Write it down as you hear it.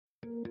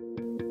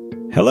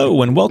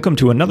Hello, and welcome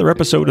to another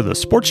episode of the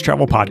Sports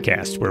Travel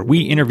Podcast, where we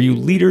interview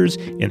leaders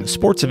in the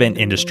sports event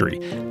industry.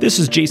 This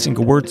is Jason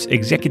Gewirtz,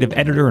 Executive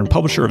Editor and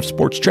Publisher of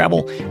Sports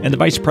Travel, and the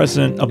Vice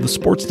President of the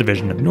Sports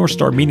Division of North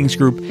Star Meetings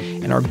Group.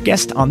 And our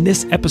guest on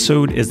this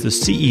episode is the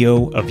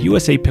CEO of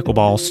USA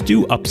Pickleball,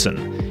 Stu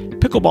Upson.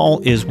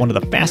 Pickleball is one of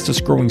the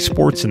fastest growing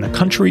sports in the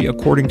country,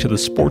 according to the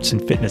Sports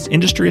and Fitness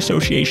Industry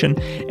Association.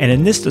 And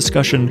in this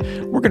discussion,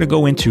 we're going to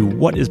go into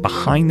what is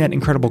behind that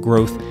incredible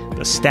growth,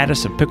 the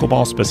status of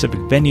pickleball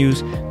specific venues,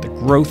 the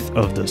growth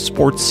of the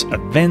sports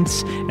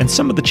events, and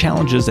some of the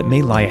challenges that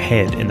may lie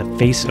ahead in the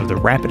face of the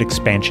rapid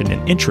expansion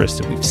and interest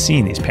that we've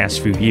seen these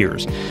past few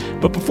years.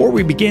 But before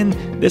we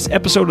begin, this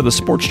episode of the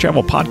Sports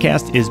Travel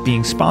Podcast is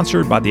being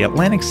sponsored by the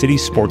Atlantic City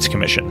Sports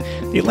Commission.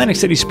 The Atlantic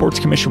City Sports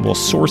Commission will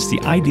source the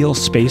ideal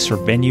space or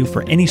venue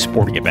for any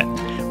sporting event.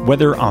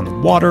 Whether on the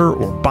water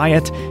or by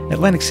it,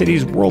 Atlantic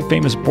City's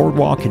world-famous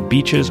boardwalk and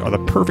beaches are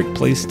the perfect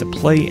place to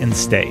play and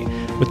stay.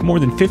 With more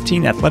than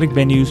 15 athletic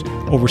venues,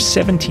 over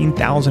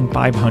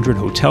 17,500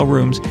 hotel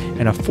rooms,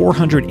 and a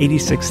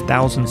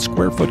 486,000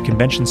 square foot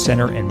convention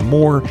center and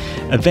more,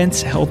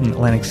 events held in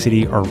Atlantic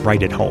City are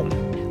right at home.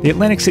 The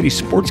Atlantic City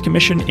Sports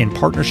Commission, in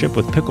partnership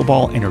with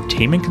Pickleball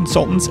Entertainment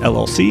Consultants,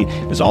 LLC,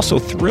 is also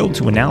thrilled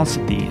to announce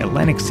that the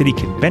Atlantic City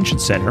Convention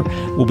Center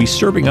will be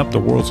serving up the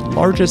world's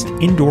largest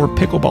indoor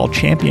pickleball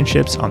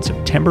championships on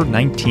September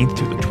 19th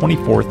through the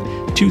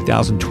 24th,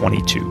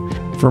 2022.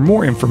 For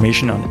more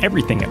information on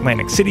everything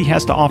Atlantic City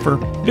has to offer,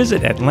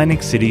 visit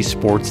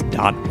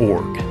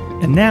atlanticcitysports.org.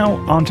 And now,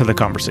 on to the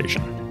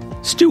conversation.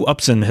 Stu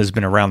Upson has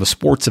been around the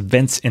sports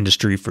events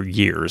industry for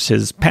years.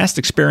 His past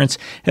experience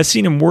has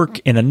seen him work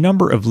in a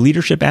number of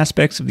leadership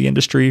aspects of the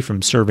industry,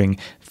 from serving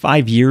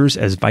 5 years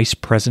as Vice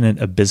President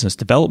of Business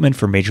Development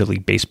for Major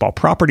League Baseball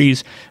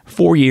Properties,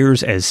 4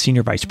 years as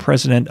Senior Vice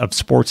President of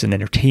Sports and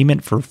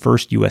Entertainment for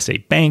First USA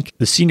Bank,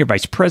 the Senior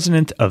Vice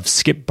President of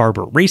Skip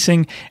Barber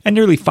Racing, and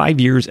nearly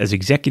 5 years as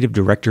Executive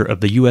Director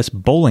of the U.S.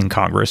 Bowling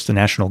Congress, the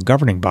national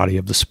governing body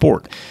of the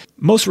sport.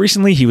 Most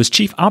recently, he was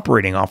Chief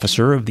Operating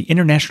Officer of the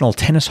International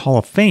Tennis Hall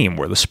of Fame,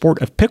 where the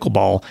sport of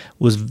pickleball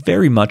was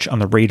very much on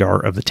the radar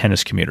of the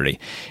tennis community.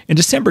 In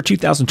December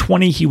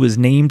 2020, he was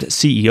named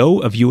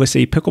CEO of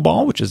USA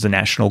Pickleball, which is the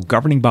national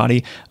governing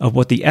body of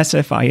what the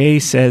SFIA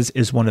says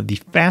is one of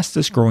the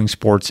fastest growing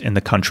sports in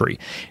the country.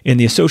 In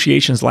the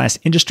association's last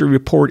industry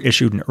report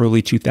issued in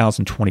early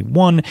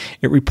 2021,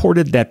 it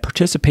reported that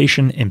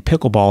participation in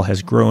pickleball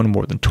has grown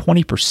more than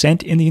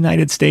 20% in the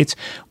United States,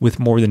 with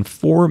more than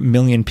 4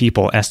 million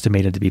people estimated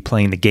to be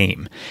playing the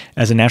game.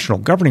 As a national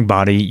governing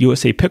body,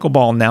 USA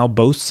Pickleball now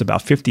boasts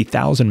about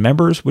 50,000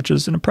 members, which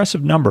is an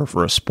impressive number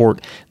for a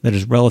sport that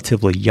is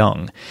relatively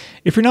young.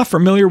 If you're not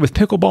familiar with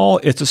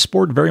pickleball, it's a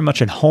sport very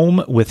much at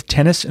home with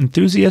tennis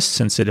enthusiasts,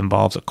 since it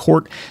involves a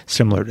court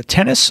similar to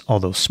tennis,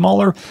 although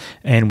smaller,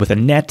 and with a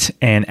net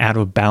and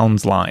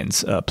out-of-bounds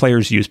lines.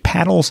 Players use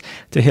paddles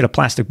to hit a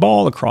plastic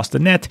ball across the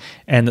net,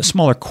 and the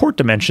smaller court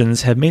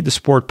dimensions have made the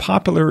sport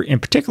popular, in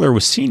particular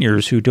with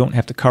seniors who don't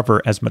have to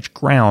cover as much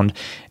ground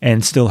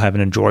and still have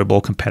an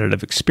enjoyable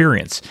competitive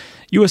experience.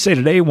 USA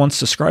Today once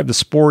described the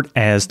sport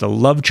as the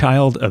love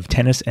child of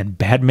tennis and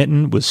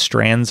badminton, with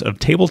strands of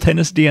table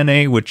tennis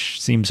DNA, which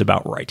seems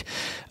about right.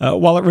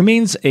 While it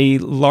remains a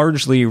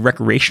largely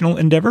recreational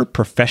endeavor,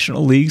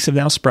 professional leagues have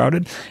now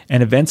sprouted,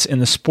 and events in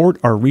the sport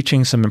are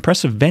reaching some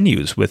impressive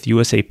venues, with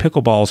USA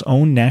Pickleball's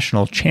own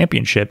national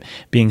championship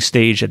being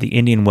staged at the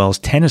Indian Wells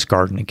Tennis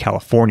Garden in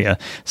California,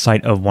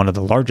 site of one of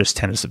the largest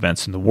tennis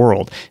events in the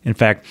world. In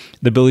fact,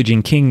 the Billie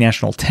Jean King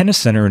National Tennis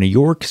Center in New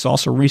York has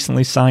also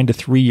recently signed a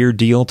 3-year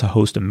deal to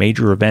host a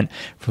major event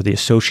for the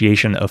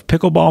Association of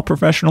Pickleball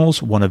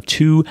Professionals, one of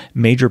 2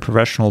 major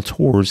professional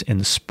tours in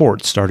the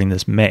sport starting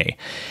this May.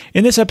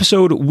 In this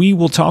episode, we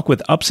will talk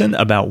with Upson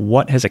about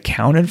what has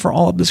accounted for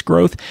all of this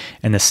growth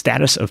and the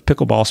status of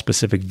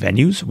pickleball-specific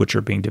venues, which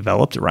are being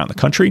developed around the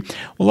country.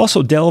 We'll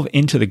also delve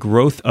into the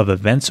growth of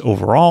events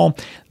overall,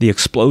 the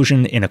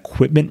explosion in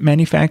equipment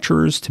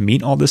manufacturers to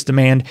meet all this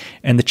demand,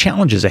 and the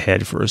challenges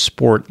ahead for a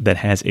sport that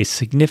has a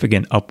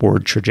significant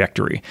upward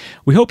trajectory.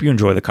 We hope you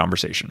enjoy the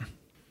conversation.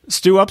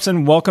 Stu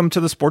Upson, welcome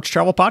to the Sports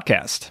Travel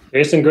Podcast.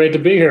 Jason, great to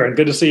be here and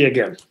good to see you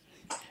again.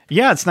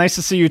 Yeah, it's nice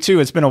to see you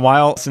too. It's been a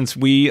while since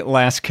we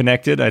last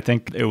connected. I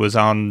think it was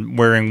on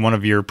wearing one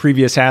of your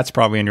previous hats,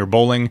 probably in your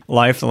bowling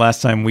life, the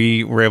last time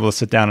we were able to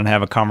sit down and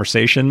have a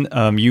conversation.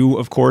 You,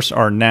 of course,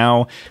 are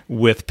now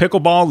with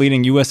Pickleball,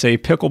 leading USA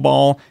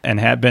Pickleball, and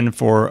have been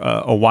for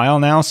a while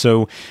now.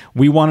 So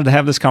we wanted to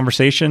have this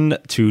conversation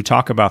to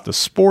talk about the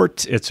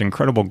sport, its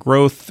incredible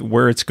growth,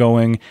 where it's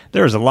going.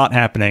 There's a lot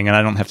happening, and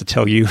I don't have to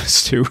tell you,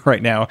 Stu,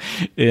 right now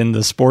in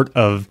the sport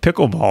of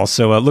pickleball.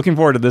 So looking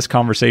forward to this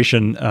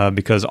conversation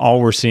because all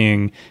we're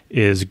seeing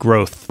is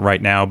growth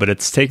right now, but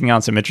it's taking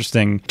on some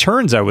interesting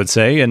turns, I would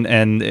say, and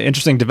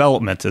interesting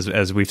development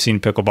as we've seen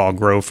pickleball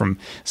grow from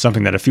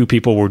something that a few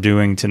people were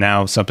doing to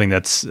now something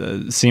that's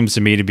seems to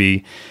me to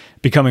be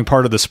becoming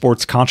part of the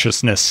sports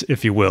consciousness,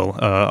 if you will.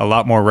 A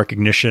lot more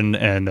recognition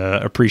and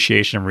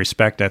appreciation and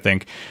respect, I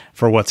think,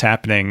 for what's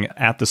happening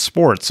at the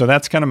sport. So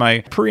that's kind of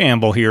my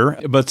preamble here.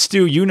 But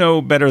Stu, you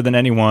know better than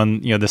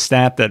anyone, the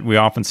stat that we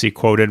often see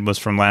quoted was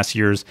from last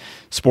year's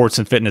Sports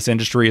and Fitness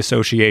Industry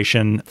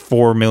Association,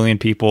 4 million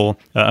people,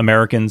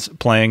 Americans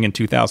playing in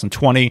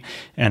 2020.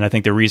 And I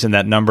think the reason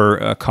that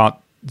number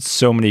caught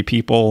so many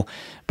people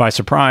by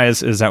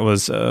surprise is that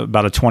was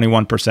about a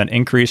 21%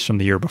 increase from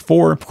the year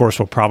before. Of course,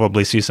 we'll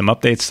probably see some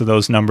updates to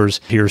those numbers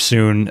here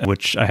soon,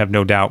 which I have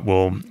no doubt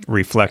will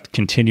reflect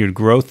continued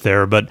growth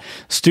there. But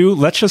Stu,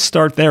 let's just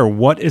start there.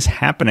 What is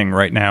happening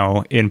right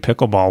now in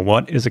pickleball?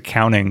 What is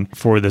accounting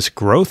for this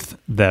growth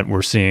that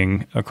we're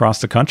seeing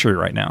across the country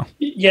right now?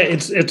 Yeah,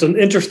 it's an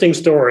interesting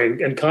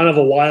story and kind of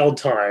a wild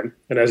time.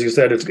 And as you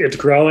said, it's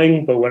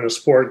growing, but when a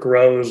sport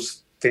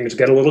grows, things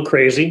get a little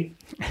crazy,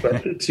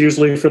 but it's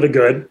usually for the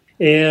good.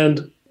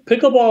 And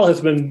pickleball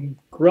has been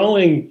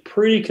growing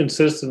pretty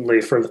consistently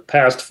for the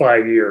past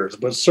 5 years,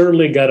 but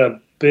certainly got a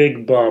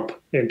big bump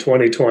in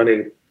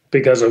 2020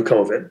 because of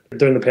COVID.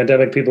 During the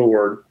pandemic, people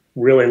were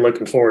really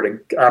looking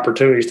forward to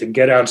opportunities to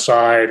get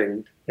outside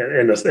and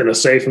in a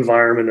safe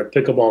environment. And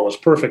pickleball was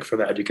perfect for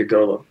that. You could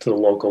go to the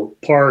local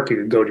park, you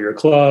could go to your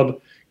club,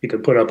 you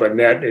could put up a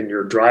net in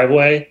your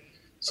driveway.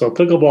 So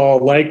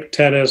pickleball, like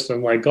tennis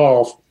and like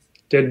golf,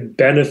 did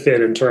benefit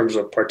in terms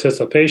of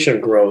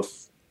participation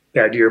growth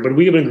that year, but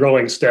we've been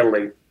growing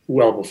steadily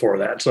well before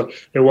that. So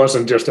it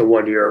wasn't just a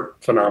one-year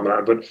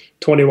phenomenon, but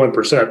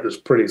 21% is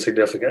pretty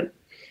significant.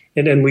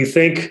 And we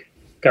think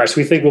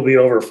we'll be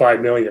over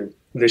 5 million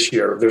this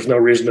year. There's no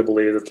reason to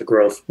believe that the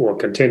growth will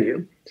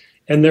continue.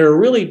 And there are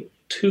really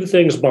two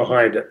things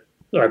behind it,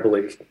 I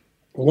believe.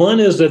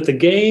 One is that the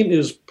game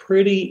is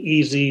pretty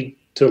easy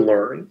to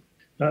learn.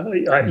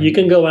 You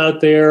can go out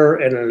there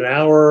and in an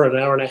hour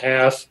and a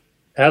half,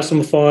 have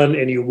some fun,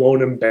 and you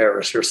won't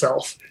embarrass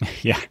yourself.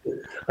 Yeah.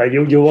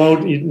 You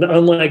won't,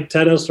 unlike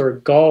tennis or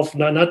golf,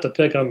 not to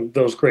pick on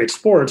those great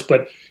sports,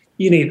 but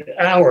you need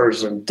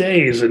hours and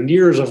days and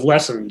years of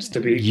lessons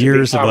to be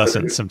years of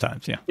lessons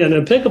sometimes, yeah. And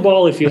in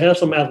pickleball, if you have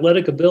some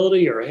athletic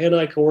ability or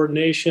hand-eye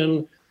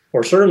coordination,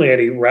 or certainly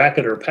any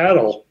racket or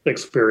paddle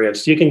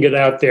experience, you can get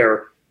out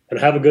there and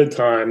have a good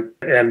time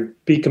and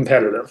be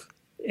competitive.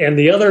 And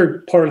the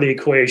other part of the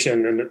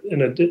equation,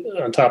 and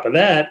on top of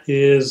that,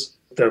 is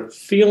the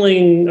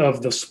feeling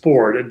of the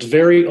sport. It's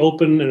very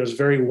open and it's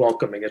very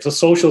welcoming. It's a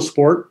social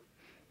sport,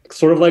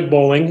 sort of like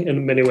bowling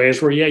in many ways,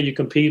 where, you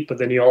compete, but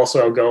then you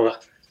also go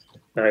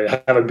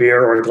have a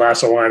beer or a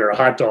glass of wine or a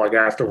hot dog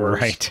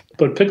afterwards. Right.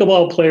 But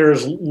pickleball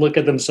players look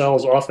at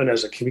themselves often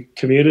as a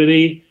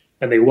community,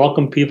 and they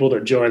welcome people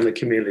to join the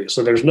community.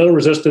 So there's no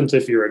resistance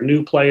if you're a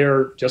new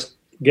player just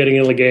getting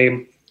in the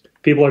game.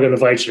 People are going to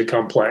invite you to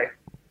come play.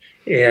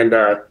 And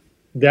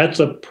that's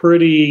a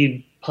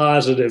pretty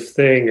positive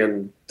thing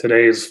in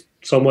today's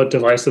somewhat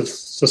divisive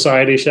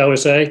society, shall we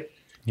say.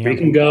 Yeah. We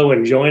can go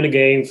and join a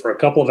game for a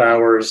couple of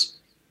hours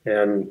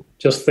and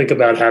just think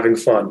about having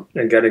fun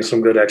and getting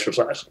some good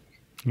exercise.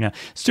 Yeah.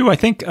 Stu, I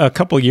think a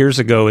couple of years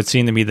ago, it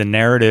seemed to me the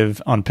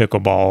narrative on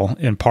pickleball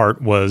in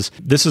part was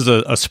this is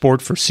a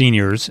sport for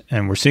seniors,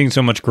 and we're seeing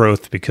so much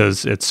growth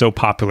because it's so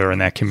popular in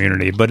that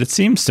community. But it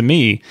seems to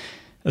me,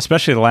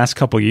 especially the last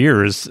couple of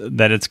years,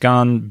 that it's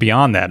gone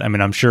beyond that. I mean,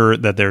 I'm sure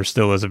that there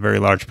still is a very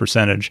large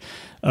percentage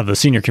of the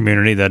senior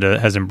community that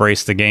has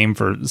embraced the game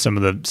for some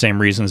of the same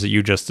reasons that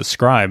you just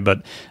described.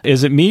 But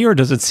is it me, or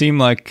does it seem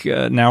like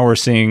now we're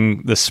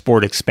seeing the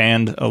sport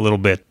expand a little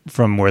bit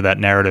from where that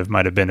narrative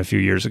might have been a few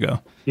years ago?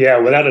 Yeah,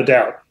 without a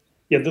doubt.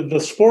 Yeah, the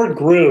sport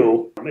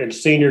grew in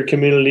senior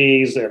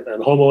communities and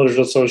homeowners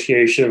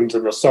associations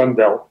in the Sun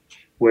Belt,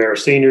 where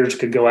seniors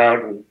could go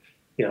out and,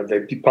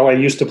 they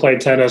probably used to play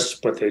tennis,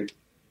 but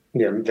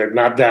they're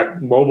not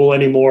that mobile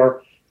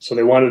anymore. So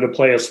they wanted to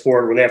play a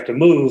sport where they have to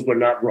move but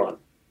not run,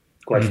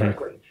 quite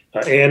frankly.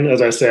 And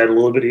as I said, a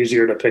little bit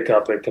easier to pick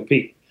up and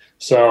compete.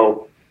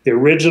 So the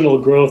original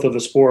growth of the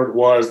sport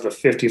was the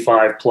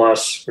 55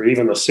 plus or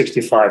even the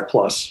 65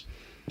 plus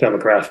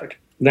demographic.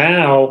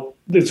 Now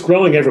it's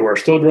growing everywhere,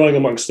 still growing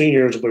amongst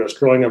seniors, but it's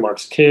growing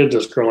amongst kids.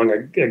 It's growing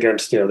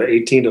against the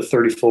 18 to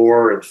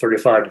 34 and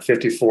 35 to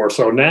 54.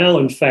 So now,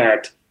 in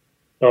fact,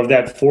 of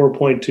that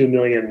 4.2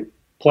 million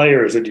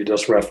players that you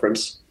just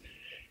referenced,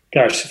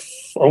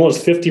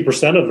 almost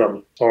 50% of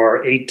them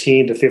are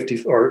 18 to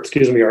 50,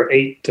 are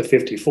 8 to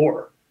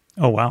 54.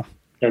 Oh, wow.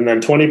 And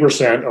then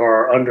 20%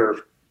 are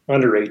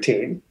under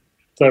 18.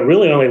 So that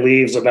really only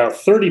leaves about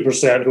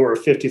 30% who are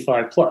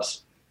 55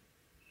 plus.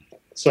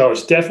 So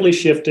it's definitely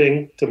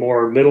shifting to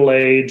more middle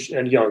age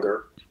and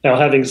younger. Now,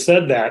 having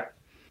said that,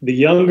 the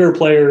younger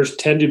players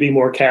tend to be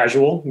more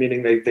casual,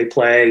 meaning they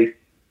play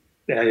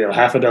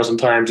half a dozen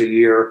times a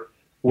year,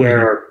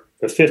 where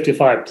the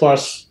 55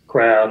 plus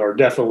crowd are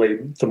definitely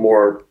the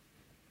more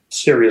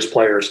serious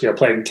players,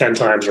 playing 10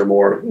 times or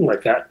more,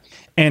 like that.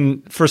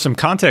 And for some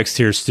context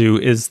here, Stu,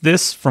 is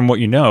this, from what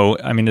you know,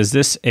 is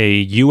this a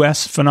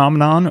U.S.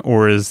 phenomenon,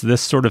 or is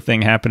this sort of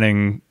thing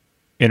happening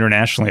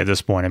internationally at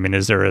this point?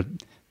 Is there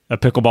a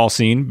pickleball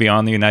scene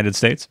beyond the United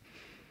States?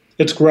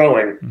 It's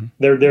growing.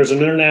 There's an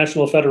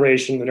international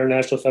federation, the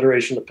International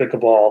Federation of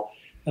Pickleball,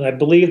 and I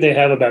believe they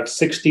have about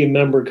 60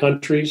 member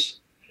countries,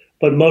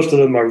 but most of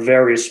them are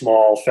very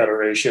small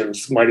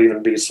federations, might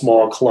even be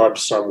small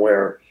clubs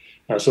somewhere.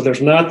 So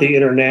there's not the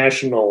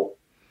international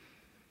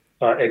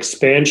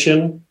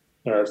expansion,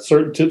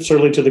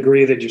 certainly to the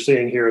degree that you're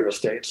seeing here in the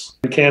States.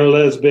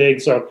 Canada is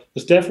big, so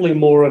it's definitely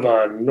more of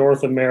a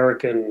North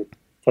American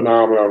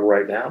phenomenon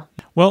right now.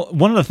 Well,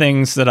 one of the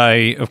things that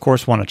I, of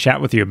course, want to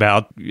chat with you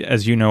about,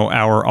 as you know,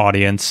 our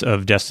audience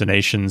of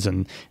destinations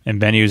and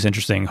venues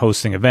interested in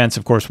hosting events,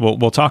 of course,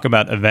 we'll talk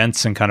about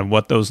events and kind of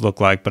what those look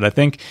like. But I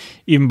think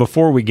even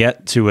before we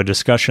get to a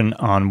discussion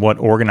on what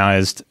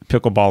organized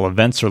pickleball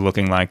events are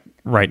looking like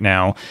right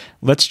now,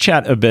 let's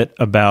chat a bit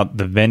about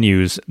the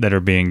venues that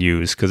are being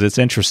used, because it's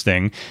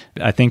interesting.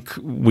 I think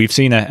we've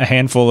seen a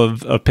handful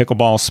of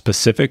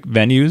pickleball-specific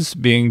venues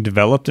being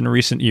developed in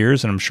recent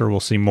years, and I'm sure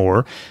we'll see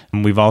more.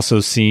 And we've also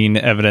seen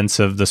evidence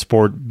of the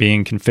sport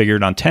being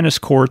configured on tennis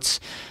courts.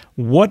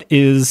 What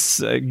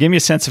is, give me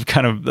a sense of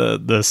kind of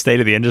the state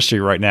of the industry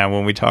right now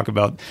when we talk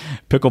about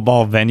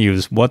pickleball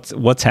venues.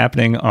 What's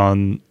happening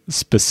on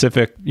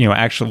specific,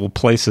 actual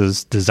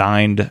places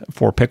designed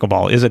for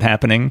pickleball? Is it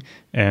happening,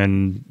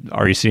 and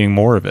are you seeing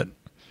more of it?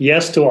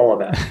 Yes to all of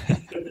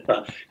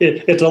that.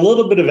 It's a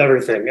little bit of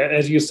everything.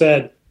 As you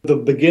said, the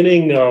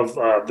beginning of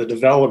the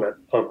development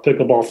of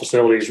pickleball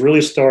facilities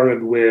really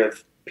started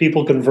with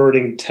people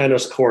converting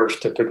tennis courts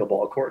to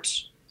pickleball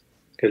courts,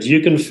 because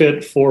you can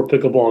fit 4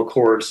 pickleball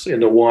courts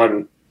into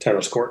one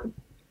tennis court.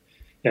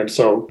 And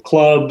so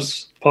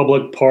clubs,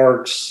 public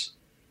parks,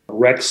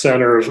 rec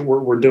centers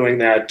were doing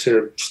that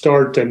to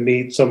start to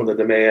meet some of the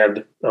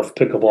demand of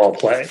pickleball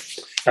play.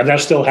 And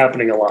that's still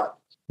happening a lot.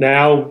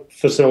 Now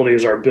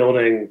facilities are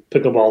building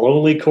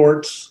pickleball-only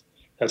courts,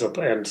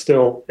 and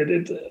still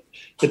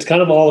it's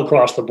kind of all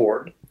across the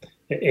board.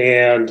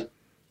 And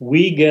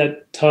we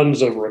get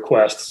tons of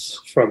requests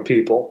from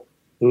people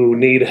who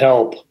need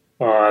help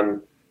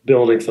on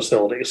building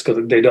facilities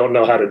because they don't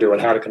know how to do it,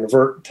 how to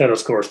convert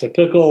tennis courts to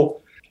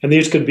pickle. And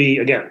these could be,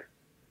 again,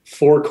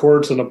 4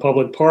 courts in a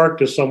public park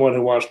to someone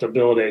who wants to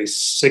build a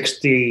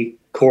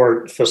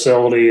 60-court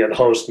facility and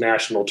host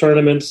national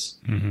tournaments,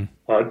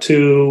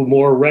 to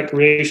more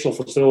recreational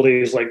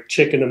facilities like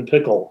Chicken and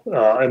Pickle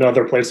and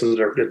other places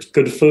that it's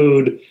good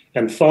food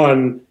and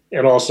fun,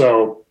 and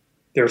also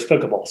there's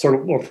pickleball,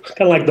 sort of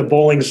kind of like the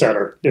bowling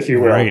center, if you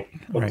will, right.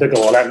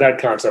 Pickleball, that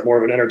concept, more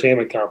of an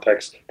entertainment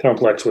complex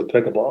with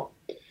pickleball.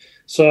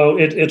 So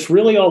it's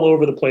really all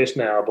over the place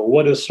now, but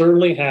what is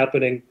certainly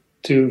happening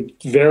to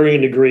varying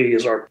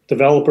degrees are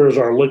developers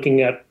are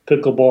looking at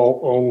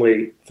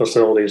pickleball-only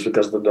facilities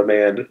because the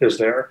demand is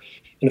there.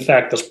 In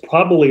fact, that's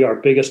probably our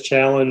biggest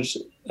challenge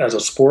as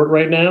a sport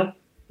right now,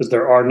 is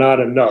there are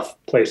not enough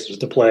places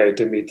to play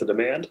to meet the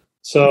demand.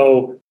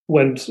 So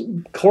when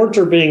courts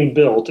are being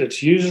built,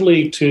 it's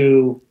usually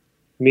to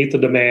meet the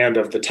demand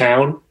of the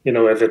town,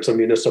 if it's a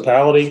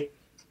municipality.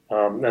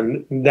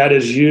 And that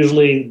is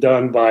usually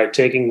done by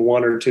taking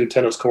 1 or 2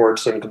 tennis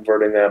courts and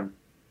converting them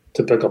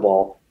to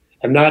pickleball.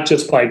 And not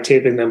just by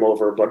taping them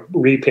over, but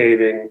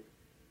repaving,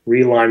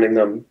 relining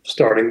them,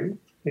 starting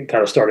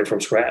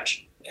from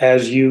scratch.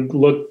 As you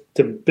look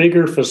to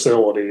bigger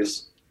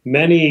facilities,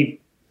 many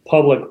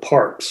public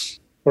parks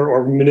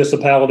or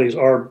municipalities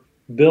are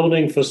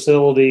building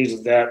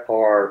facilities that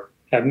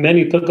have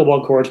many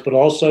pickleball courts, but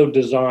also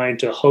designed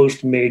to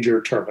host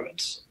major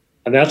tournaments.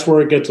 And that's where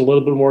it gets a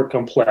little bit more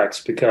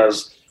complex,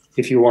 because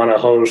if you want to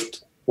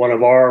host one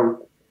of our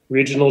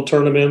regional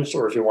tournaments,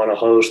 or if you want to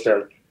host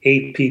an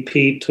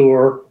APP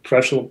tour,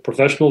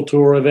 professional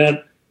tour event,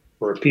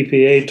 or a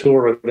PPA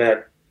tour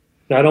event,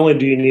 not only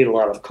do you need a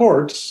lot of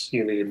courts,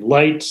 you need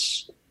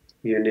lights,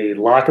 you need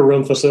locker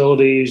room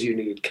facilities, you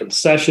need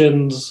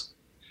concessions.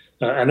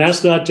 And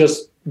that's not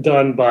just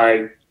done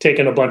by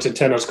taking a bunch of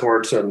tennis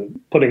courts and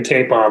putting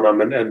tape on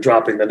them and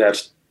dropping the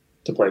nets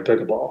to play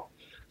pickleball.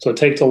 So it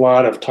takes a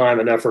lot of time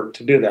and effort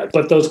to do that.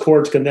 But those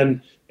courts can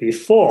then be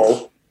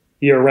full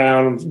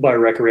year-round by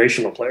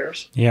recreational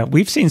players. Yeah,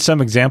 we've seen some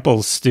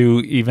examples,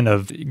 Stu, even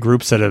of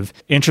groups that have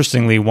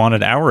interestingly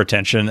wanted our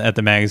attention at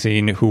the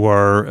magazine, who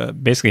are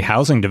basically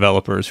housing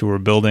developers who are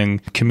building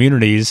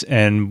communities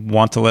and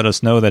want to let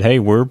us know that, hey,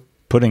 we're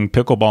putting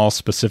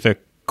pickleball-specific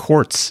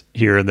courts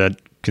here that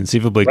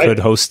conceivably could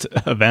host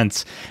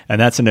events.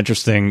 And that's an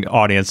interesting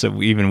audience that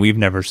we've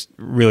never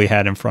really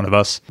had in front of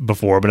us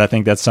before. But I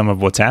think that's some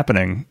of what's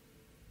happening.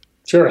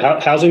 Sure.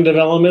 Housing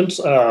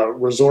developments,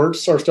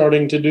 resorts are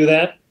starting to do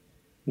that.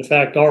 In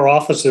fact, our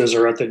offices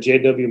are at the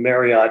JW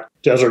Marriott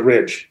Desert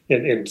Ridge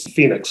in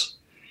Phoenix.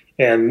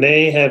 And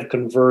they have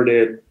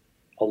converted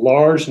a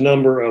large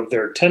number of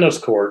their tennis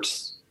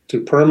courts to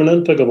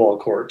permanent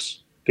pickleball courts,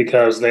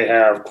 because they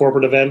have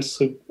corporate events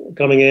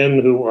coming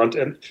in who want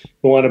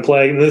to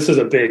play. This is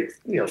a big,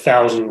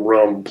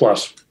 1,000-room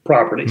plus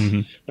property.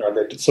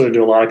 They sort of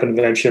do a lot of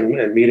convention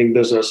and meeting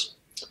business.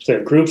 So they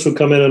have groups who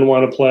come in and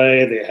want to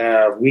play. They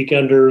have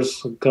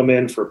weekenders who come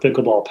in for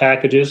pickleball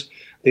packages.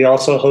 They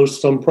also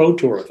host some pro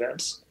tour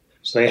events.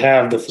 So they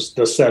have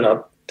the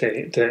setup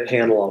to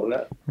handle all of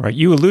that. Right.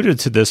 You alluded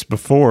to this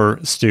before,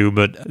 Stu,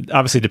 but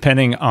obviously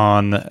depending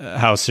on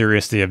how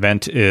serious the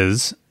event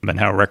is and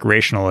how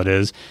recreational it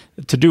is,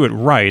 to do it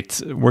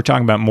right, we're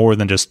talking about more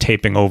than just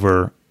taping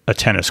over a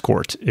tennis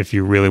court if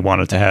you really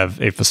wanted to have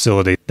a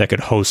facility that could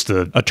host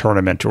a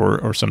tournament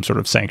or some sort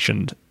of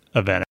sanctioned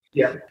event.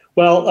 Yeah.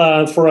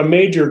 Well, for a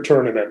major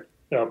tournament,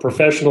 a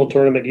professional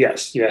tournament,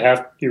 yes,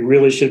 you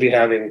really should be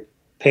having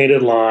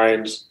painted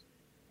lines,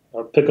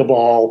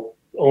 pickleball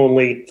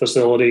only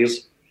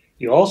facilities.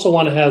 You also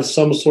want to have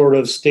some sort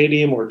of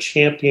stadium or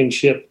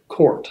championship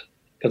court,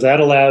 because that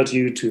allows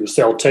you to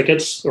sell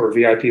tickets or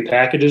VIP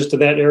packages to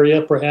that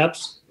area,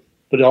 perhaps.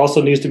 But it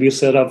also needs to be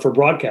set up for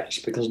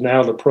broadcast, because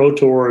now the pro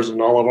tours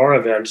and all of our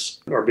events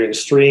are being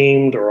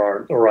streamed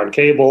or on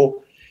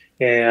cable.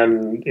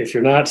 And if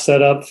you're not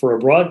set up for a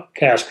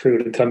broadcast crew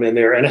to come in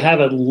there and have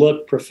it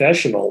look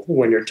professional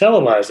when you're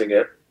televising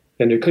it,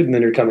 then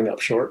you're coming up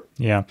short.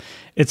 Yeah.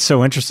 It's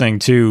so interesting,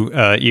 too.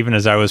 Even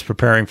as I was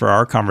preparing for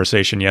our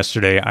conversation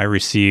yesterday,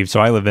 so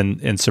I live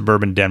in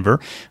suburban Denver.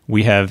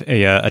 We have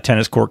a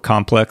tennis court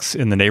complex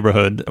in the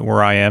neighborhood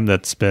where I am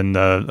that's been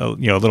a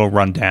little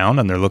run down,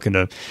 and they're looking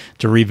to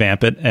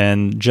revamp it.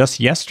 And just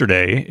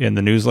yesterday in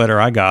the newsletter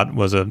I got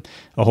was a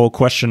whole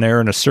questionnaire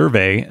and a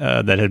survey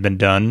that had been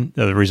done,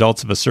 the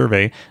results of a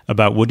survey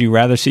about would you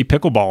rather see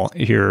pickleball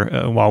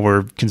here while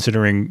we're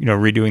considering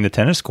redoing the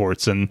tennis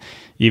courts. And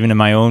even in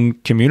my own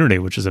community,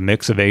 which is a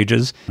mix of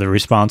ages, the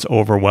response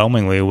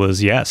overwhelmingly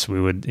was yes,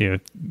 we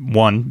would,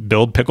 one,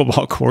 build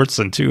pickleball courts,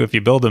 and two, if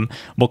you build them,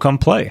 we'll come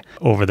play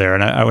over there.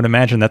 And I would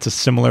imagine that's a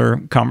similar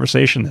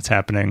conversation that's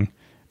happening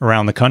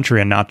around the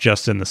country and not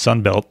just in the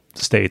Sunbelt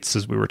states,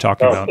 as we were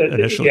talking about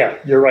initially. Yeah,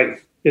 you're right.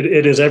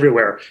 It is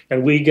everywhere.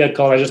 And we get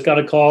called. I just got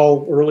a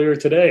call earlier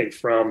today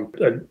from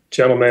a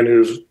gentleman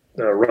who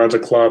runs a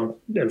club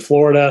in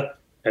Florida,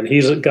 and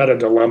he's got a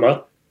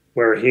dilemma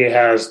where he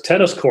has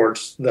tennis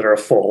courts that are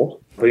full,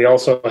 but he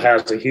also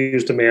has a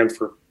huge demand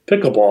for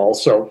pickleball.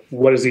 So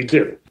what does he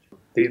do?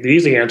 The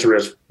easy answer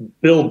is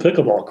build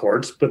pickleball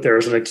courts, but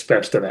there's an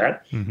expense to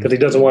that because he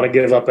doesn't want to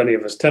give up any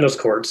of his tennis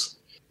courts.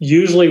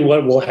 Usually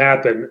what will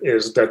happen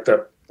is that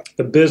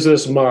the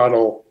business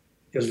model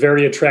is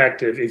very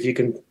attractive if you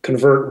can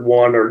convert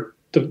one or,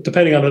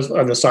 depending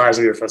on the size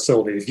of your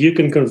facility, if you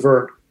can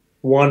convert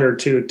 1 or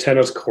 2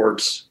 tennis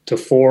courts to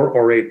 4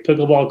 or 8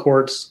 pickleball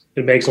courts,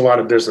 it makes a lot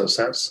of business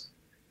sense.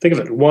 Think of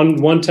it,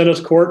 one tennis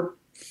court,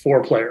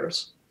 4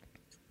 players.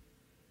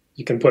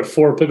 You can put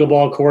 4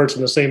 pickleball courts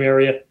in the same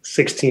area,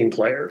 16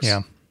 players.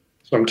 Yeah.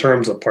 So in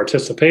terms of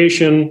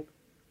participation,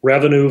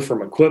 revenue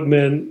from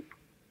equipment,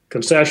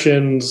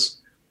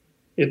 concessions,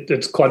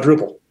 it's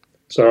quadruple.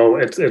 So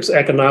it's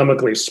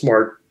economically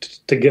smart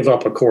to give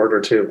up a court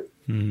or 2.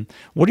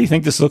 What do you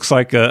think this looks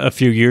like a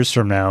few years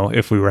from now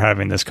if we were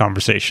having this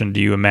conversation?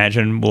 Do you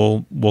imagine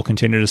we'll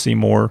continue to see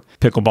more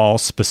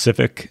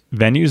pickleball-specific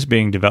venues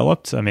being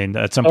developed? I mean,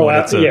 at some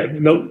point...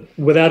 no,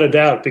 without a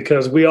doubt,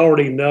 because we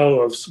already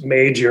know of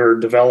major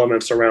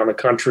developments around the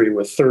country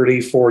with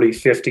 30, 40,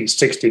 50,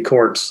 60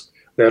 courts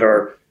that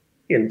are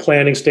in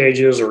planning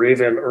stages or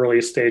even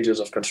early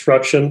stages of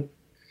construction.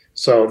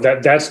 So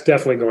that's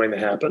definitely going to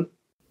happen.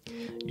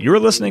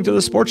 You're listening to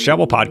the Sports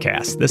Travel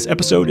Podcast. This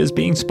episode is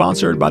being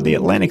sponsored by the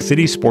Atlantic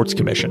City Sports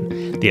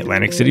Commission. The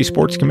Atlantic City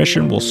Sports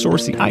Commission will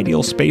source the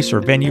ideal space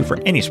or venue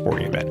for any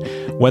sporting event.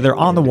 Whether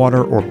on the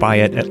water or by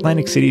it,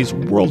 Atlantic City's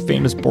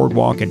world-famous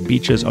boardwalk and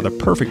beaches are the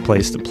perfect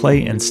place to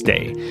play and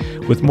stay.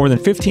 With more than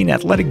 15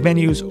 athletic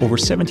venues, over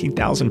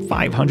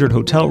 17,500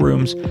 hotel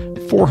rooms,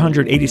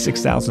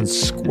 486,000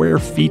 square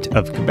feet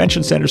of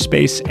convention center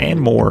space,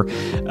 and more,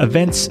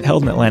 events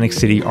held in Atlantic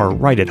City are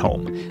right at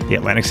home. The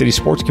Atlantic City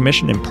Sports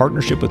Commission, in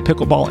partnership with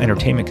Pickleball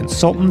Entertainment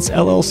Consultants,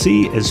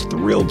 LLC, is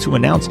thrilled to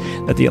announce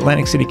that the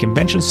Atlantic City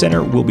Convention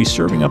Center will be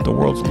serving up the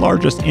world's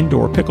largest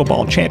indoor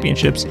pickleball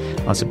championships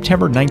on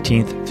September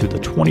 19th through the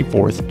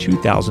 24th,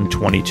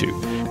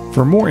 2022.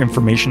 For more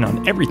information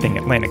on everything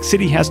Atlantic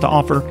City has to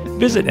offer,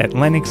 visit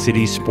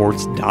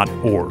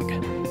atlanticcitysports.org.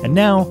 And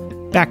now,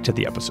 back to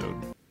the episode.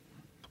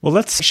 Well,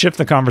 let's shift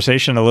the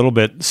conversation a little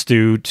bit,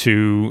 Stu,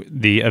 to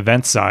the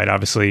event side.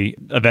 Obviously,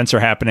 events are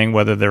happening,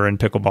 whether they're in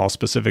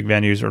pickleball-specific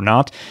venues or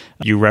not.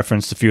 You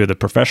referenced a few of the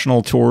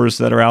professional tours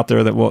that are out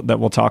there that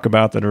we'll talk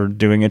about that are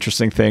doing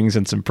interesting things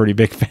in some pretty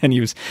big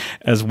venues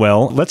as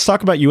well. Let's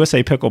talk about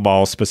USA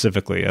Pickleball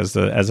specifically as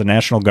a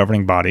national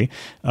governing body.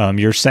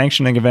 You're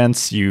sanctioning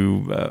events.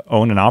 You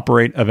own and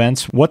operate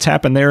events. What's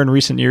happened there in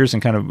recent years,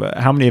 and kind of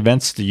how many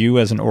events do you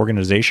as an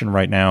organization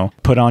right now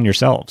put on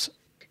yourselves?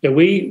 Yeah,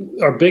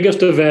 our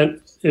biggest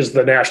event is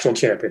the national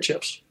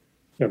championships.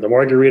 The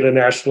Margarita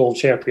National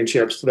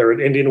Championships. They're at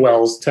Indian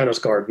Wells Tennis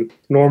Garden.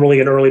 Normally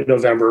in early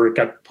November. It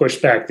got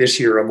pushed back this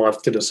year a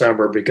month to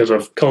December because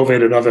of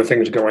COVID and other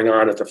things going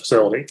on at the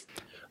facility.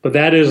 But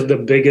that is the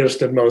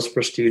biggest and most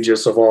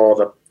prestigious of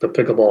all the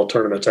pickleball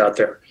tournaments out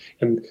there.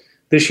 And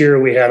this year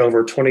we had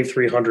over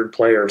 2,300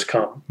 players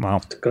come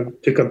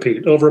to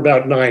compete over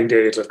about 9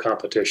 days of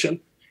competition.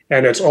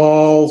 And it's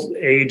all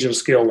age and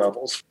skill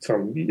levels,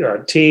 from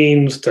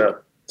teens to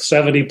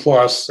 70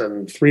 plus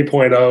and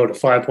 3.0 to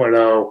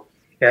 5.0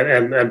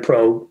 and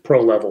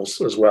pro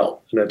levels as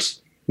well. And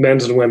it's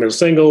men's and women's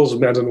singles,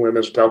 men's and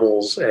women's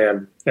doubles,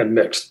 and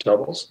mixed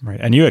doubles. Right.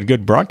 And you had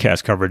good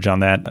broadcast coverage on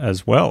that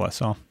as well, I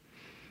saw.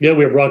 Yeah,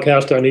 we were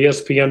broadcast on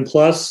ESPN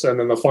Plus, and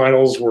then the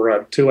finals were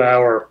a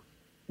 2-hour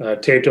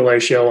tape delay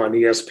show on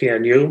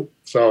ESPNU.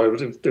 So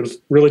it was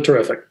really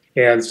terrific.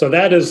 And so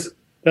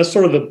that's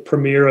sort of the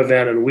premier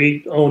event, and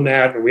we own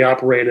that, and we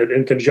operate it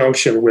in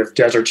conjunction with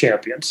Desert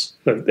Champions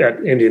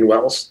at Indian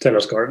Wells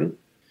Tennis Garden.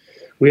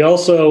 We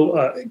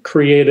also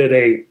created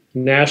a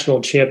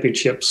national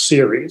championship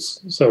series.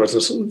 So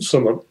it's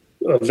some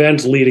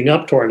events leading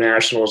up to our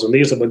nationals, and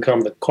these have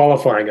become the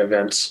qualifying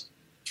events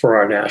for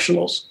our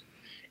nationals.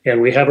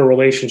 And we have a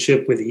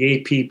relationship with the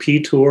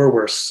APP Tour,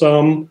 where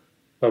some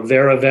of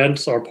their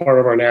events are part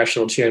of our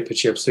national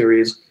championship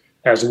series,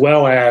 as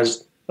well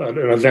as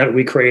an event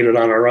we created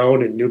on our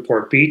own in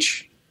Newport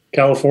Beach,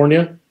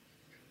 California.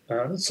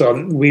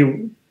 So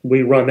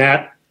we run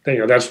that.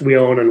 We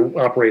own and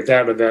operate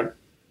that event.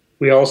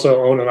 We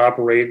also own and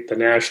operate the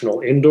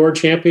National Indoor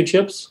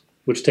Championships,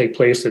 which take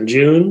place in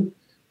June.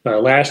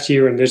 Last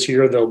year and this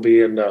year, they'll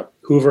be in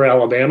Hoover,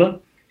 Alabama.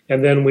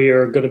 And then we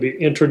are going to be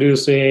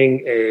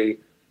introducing a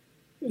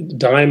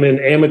Diamond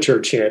Amateur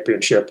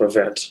Championship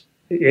event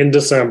in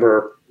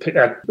December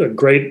at a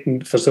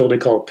great facility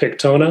called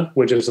Pictona,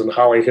 which is in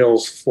Holly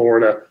Hills,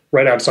 Florida,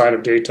 right outside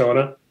of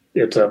Daytona.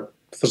 It's a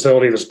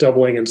facility that's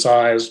doubling in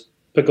size,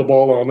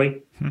 pickleball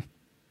only.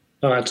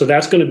 So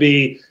that's going to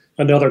be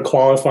another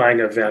qualifying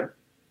event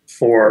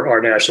for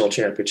our national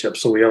championship.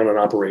 So we own and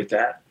operate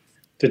that.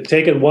 To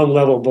take it one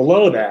level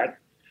below that,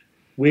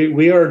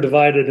 we are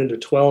divided into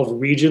 12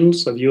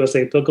 regions of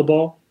USA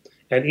Pickleball,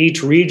 and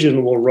each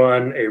region will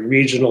run a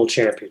regional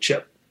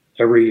championship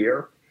every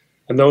year.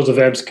 And those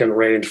events can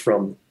range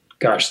from,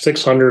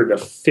 600 to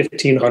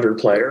 1,500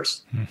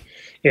 players.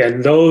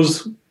 And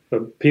those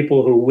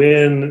people who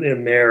win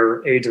in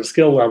their age and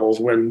skill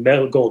levels win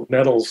gold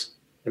medals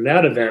in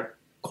that event,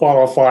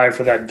 qualify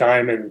for that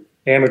Diamond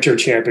Amateur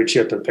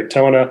Championship in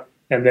Pictona.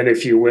 And then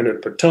if you win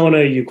at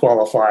Pictona, you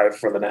qualify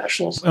for the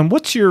Nationals. And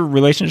what's your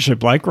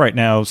relationship like right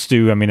now,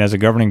 Stu? I mean, as a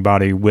governing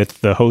body with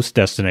the host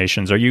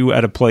destinations, are you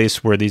at a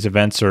place where these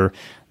events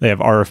they have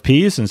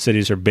RFPs and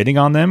cities are bidding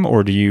on them,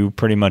 or do you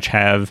pretty much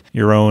have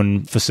your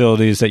own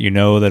facilities that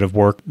that have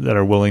worked, that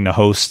are willing to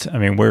host? I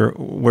mean,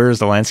 where is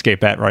the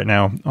landscape at right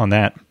now on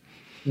that?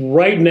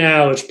 Right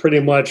now, it's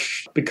pretty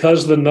much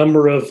because the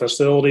number of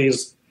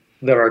facilities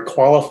that are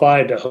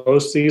qualified to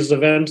host these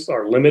events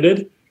are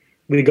limited,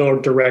 we go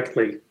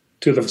directly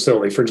to the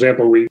facility. For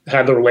example, we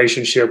had the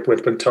relationship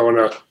with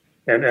Pictona,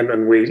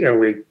 and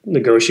we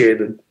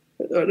negotiated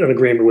an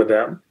agreement with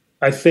them.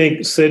 I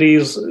think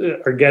cities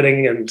are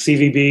getting, and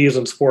CVBs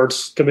and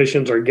sports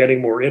commissions are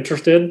getting more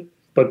interested,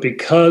 but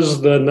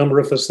because the number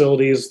of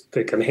facilities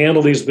that can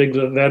handle these big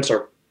events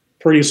are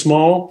pretty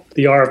small,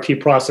 the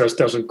RFP process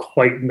doesn't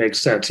quite make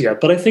sense yet.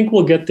 But I think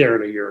we'll get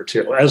there in a year or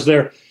two.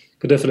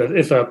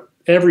 If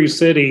every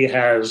city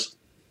has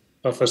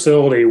a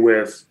facility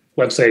with,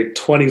 let's say,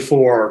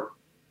 24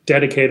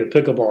 dedicated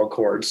pickleball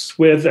courts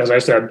with, as I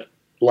said,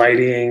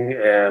 lighting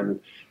and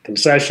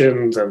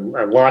concessions and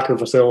locker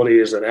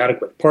facilities and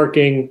adequate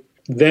parking,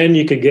 then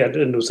you could get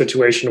into a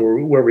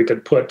situation where we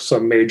could put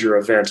some major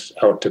events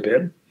out to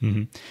bid.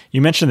 Mm-hmm.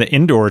 You mentioned the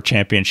indoor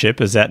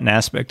championship. Is that an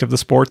aspect of the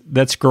sport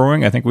that's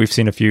growing? I think we've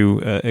seen a few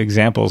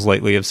examples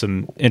lately of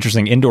some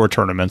interesting indoor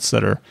tournaments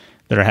that are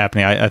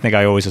happening. I think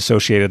I always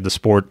associated the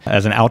sport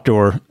as an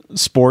outdoor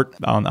sport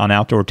on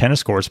outdoor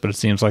tennis courts, but it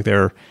seems like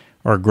there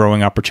are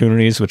growing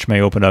opportunities which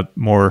may open up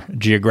more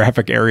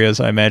geographic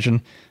areas, I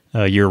imagine,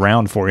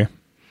 year-round for you.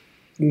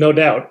 No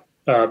doubt.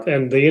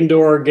 And the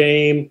indoor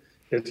game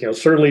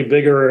is certainly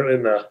bigger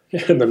in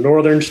the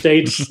northern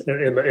states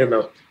in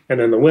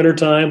the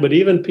wintertime, but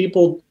even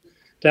people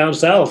down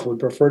south would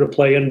prefer to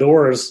play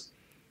indoors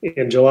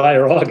in July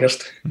or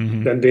August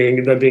than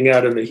being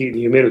out in the heat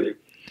and humidity.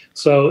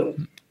 So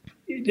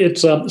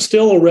it's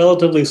still a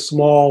relatively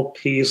small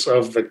piece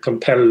of the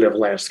competitive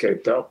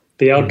landscape, though.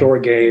 The outdoor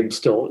game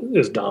still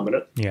is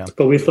dominant. Yeah.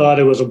 But we thought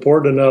it was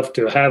important enough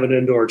to have an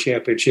indoor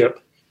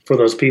championship for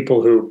those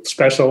people who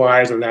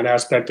specialize in that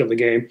aspect of the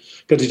game,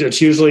 because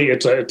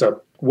it's a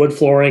wood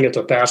flooring, it's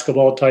a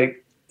basketball type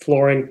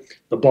flooring.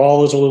 The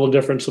ball is a little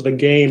different, so the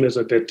game is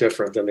a bit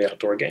different than the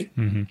outdoor game.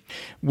 Mm-hmm.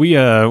 We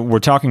were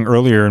talking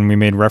earlier, and we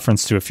made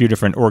reference to a few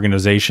different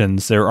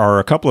organizations. There are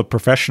a couple of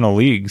professional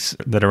leagues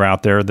that are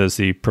out there. There's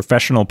the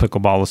Professional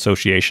Pickleball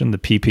Association, the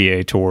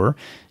PPA Tour.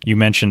 You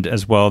mentioned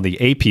as well the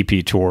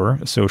APP Tour,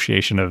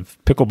 Association of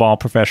Pickleball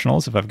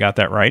Professionals, if I've got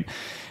that right.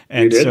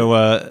 And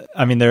so,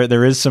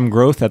 there is some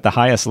growth at the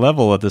highest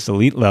level, at this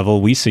elite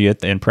level. We see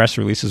it in press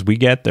releases we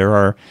get. There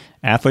are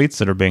athletes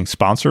that are being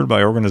sponsored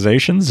by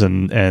organizations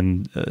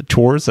and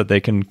tours that they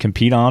can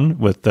compete on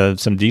with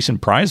some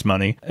decent prize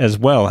money as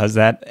well. Has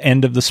that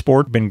end of the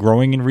sport been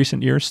growing in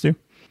recent years, Stu?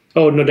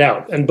 Oh, no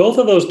doubt. And both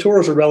of those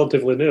tours are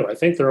relatively new. I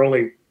think they're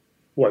only,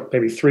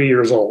 maybe 3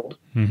 years old.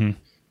 Mm-hmm.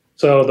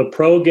 So the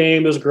pro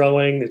game is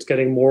growing. It's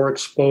getting more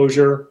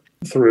exposure.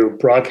 through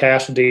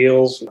broadcast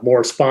deals.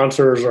 More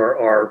sponsors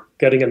are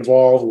getting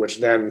involved, which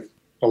then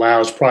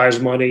allows prize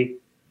money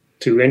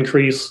to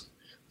increase.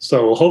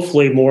 So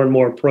hopefully more and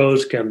more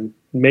pros can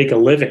make a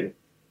living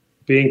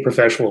being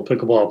professional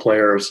pickleball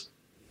players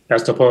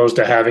as opposed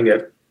to having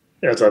it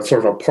as a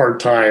sort of a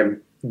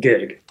part-time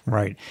gig.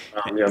 Right.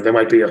 There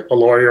might be a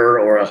lawyer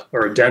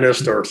or a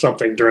dentist or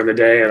something during the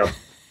day and a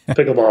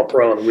pickleball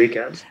pro on the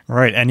weekends.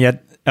 Right. And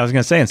yet, I was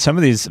going to say, in some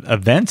of these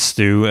events,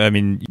 Stu, I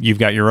mean, you've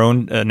got your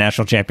own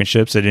national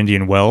championships at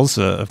Indian Wells,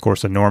 of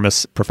course,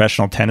 enormous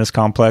professional tennis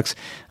complex.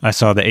 I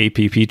saw the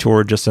APP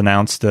Tour just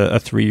announced a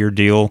 3-year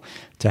deal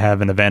to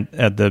have an event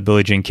at the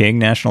Billie Jean King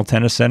National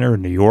Tennis Center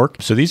in New York.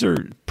 So these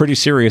are pretty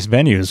serious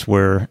venues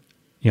where,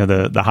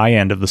 the high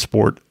end of the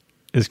sport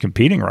is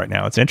competing right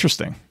now. It's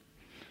interesting.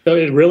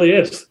 It really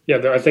is. Yeah,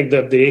 I think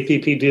that the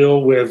APP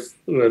deal with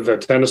the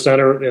tennis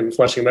center in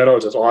Flushing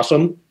Meadows is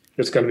awesome.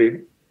 It's going to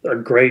be a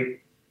great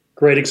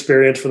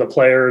experience for the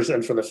players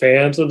and for the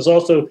fans. And it's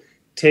also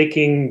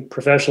taking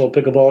professional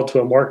pickleball to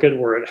a market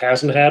where it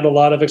hasn't had a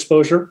lot of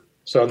exposure.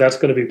 So that's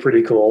going to be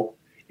pretty cool.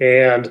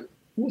 And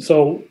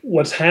so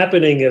what's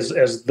happening is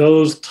as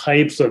those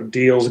types of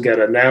deals get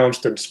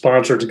announced and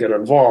sponsors get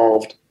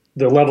involved,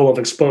 the level of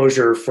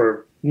exposure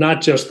for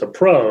not just the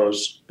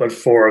pros, but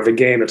for the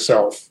game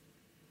itself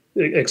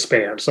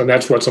expands. And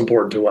that's what's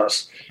important to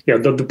us.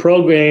 The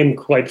pro game,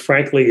 quite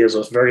frankly, is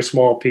a very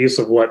small piece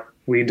of what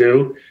we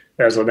do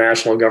as a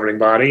national governing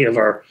body of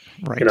our,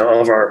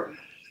 of our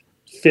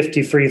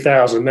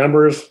 53,000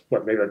 members,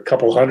 maybe a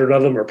couple hundred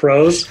of them are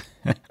pros.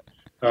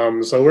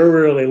 So we're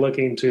really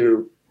looking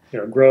to,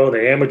 grow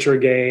the amateur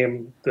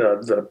game,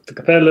 the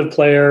competitive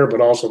player,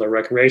 but also the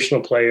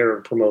recreational player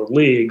and promote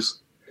leagues.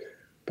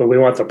 But we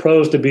want the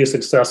pros to be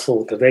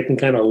successful because they can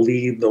kind of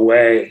lead the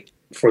way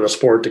for the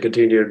sport to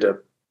continue to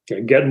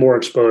get more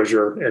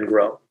exposure and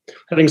grow.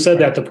 Having said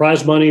that, the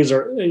prize monies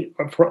are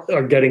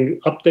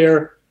getting up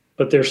there,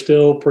 but they're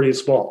still pretty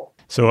small.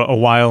 So a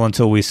while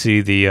until we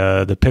see the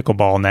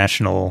Pickleball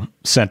National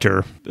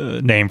Center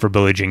name for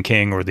Billie Jean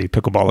King, or the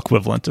pickleball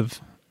equivalent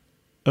of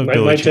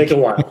might take a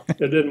while.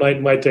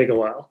 It might take a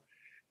while.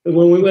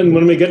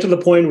 When we get to the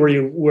point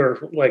where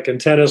like in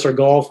tennis or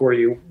golf, where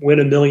you win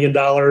 $1 million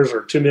or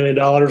 $2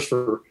 million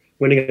for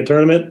winning a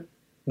tournament,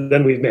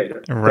 then we've made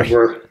it. Right.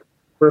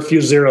 We're a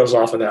few zeros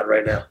off of that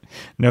right now.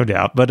 No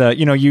doubt. But,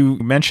 you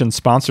mentioned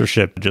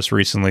sponsorship just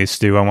recently,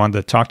 Stu. I wanted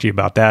to talk to you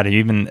about that.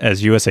 Even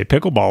as USA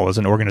Pickleball as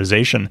an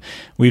organization,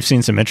 we've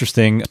seen some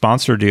interesting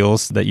sponsor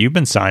deals that you've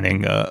been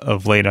signing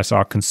of late. I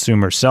saw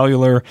Consumer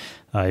Cellular.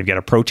 You've got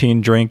a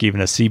protein drink,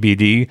 even a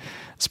CBD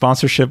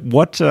sponsorship.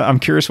 I'm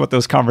curious what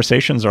those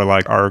conversations are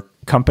like. Are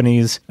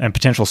companies and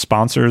potential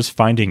sponsors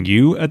finding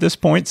you at this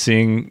point,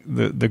 seeing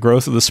the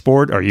growth of the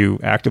sport? Are you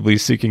actively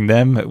seeking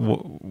them?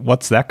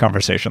 What's that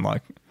conversation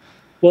like?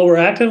 Well, we're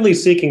actively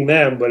seeking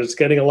them, but it's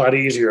getting a lot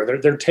easier.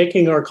 They're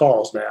taking our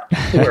calls now.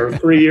 Or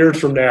 3 years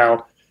from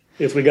now,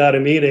 if we got a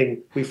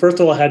meeting, we first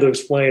of all had to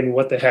explain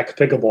what the heck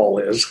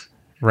pickleball is,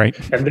 right,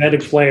 and then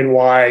explain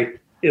why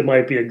it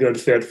might be a good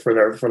fit for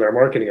their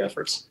marketing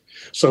efforts.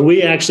 So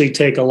we actually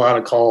take a lot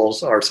of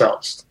calls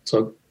ourselves.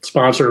 So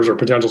sponsors or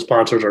potential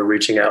sponsors are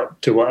reaching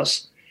out to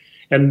us,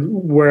 and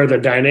where the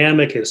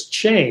dynamic has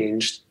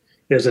changed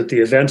is that the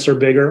events are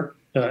bigger.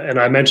 And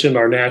I mentioned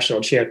our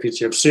national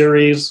championship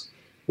series,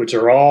 which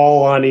are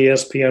all on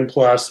ESPN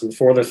Plus and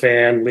for the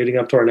fan leading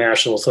up to our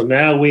national. So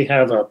now we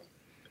have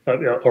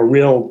a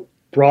real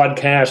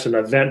broadcast and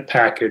event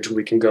package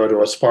we can go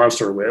to a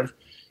sponsor with,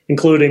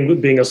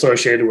 including being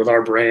associated with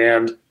our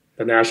brand,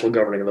 the national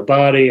governing of the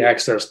body,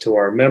 access to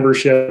our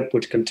membership,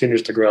 which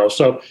continues to grow.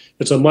 So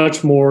it's a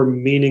much more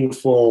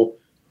meaningful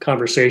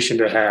conversation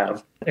to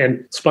have.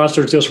 And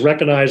sponsors just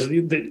recognize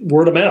the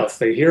word of mouth.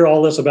 They hear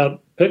all this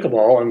about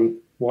pickleball and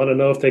want to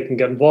know if they can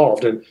get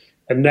involved. And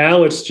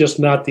now it's just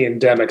not the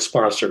endemic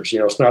sponsors.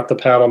 It's not the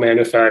paddle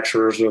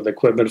manufacturers or the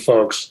equipment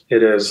folks.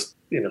 It is,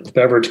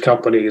 beverage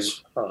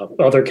companies,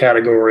 other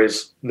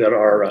categories that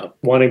are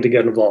wanting to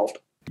get involved.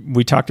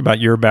 We talked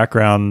about your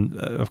background.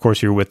 Of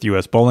course, you were with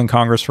U.S. Bowling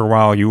Congress for a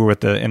while. You were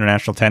with the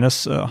International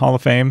Tennis Hall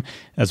of Fame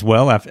as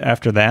well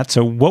after that.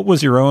 So what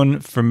was your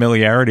own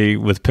familiarity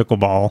with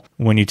pickleball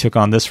when you took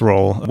on this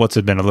role? What's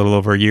it been, a little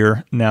over a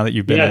year now that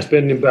you've been? Yeah, it's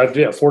been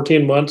about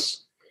 14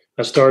 months.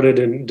 I started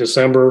in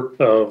December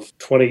of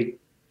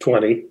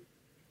 2020.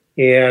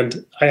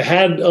 And I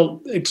had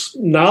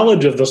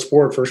knowledge of the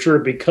sport for sure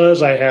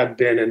because I had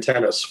been in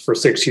tennis for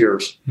 6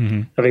 years,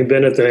 having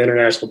been at the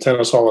International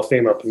Tennis Hall of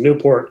Fame up in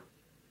Newport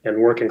and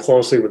working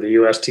closely with the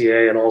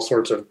USTA and all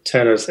sorts of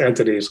tennis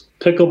entities.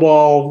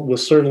 Pickleball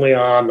was certainly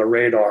on the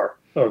radar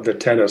of the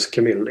tennis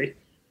community,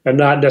 and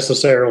not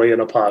necessarily in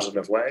a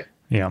positive way.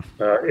 Yeah,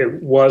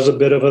 it was a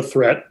bit of a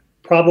threat,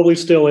 probably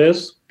still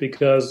is,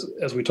 because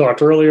as we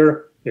talked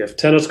earlier, if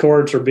tennis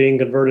courts are being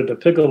converted to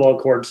pickleball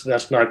courts,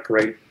 that's not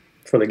great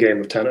for the game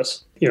of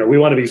tennis. We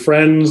want to be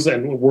friends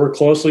and work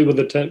closely with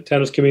the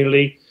tennis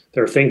community.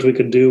 There are things we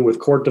can do with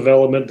court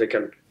development that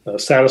can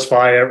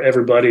satisfy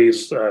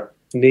everybody's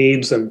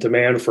needs and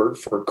demand for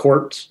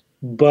courts.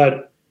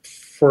 But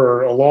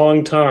for a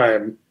long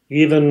time,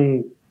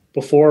 even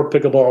before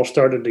pickleball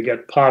started to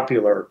get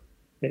popular,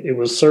 it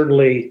was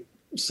certainly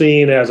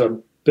seen as a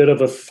bit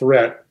of a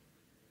threat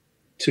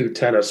to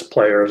tennis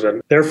players.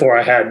 And therefore,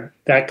 I had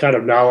that kind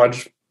of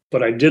knowledge,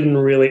 but I didn't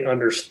really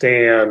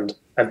understand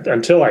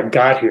until I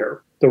got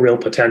here the real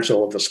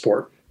potential of the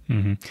sport.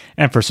 Mm-hmm.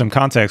 And for some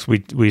context,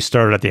 we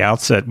started at the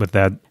outset with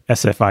that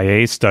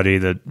SFIA study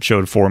that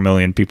showed 4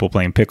 million people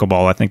playing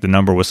pickleball. I think the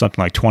number was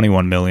something like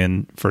 21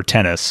 million for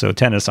tennis. So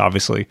tennis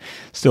obviously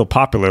still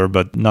popular,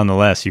 but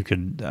nonetheless,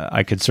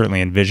 I could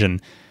certainly envision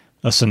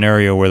a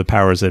scenario where the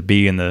powers that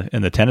be in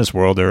the tennis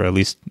world are at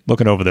least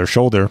looking over their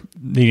shoulder,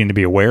 needing to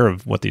be aware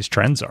of what these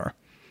trends are.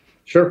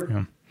 Sure.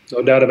 Yeah.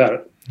 No doubt about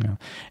it. Yeah.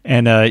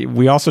 And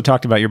we also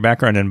talked about your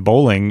background in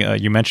bowling.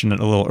 You mentioned it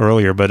a little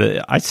earlier,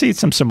 but I see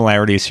some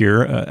similarities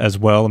here as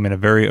well. I mean, a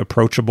very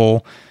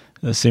approachable,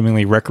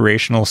 seemingly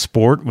recreational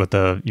sport with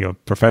a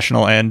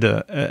professional end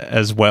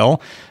as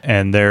well.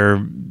 And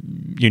their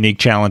unique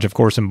challenge, of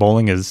course, in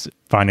bowling is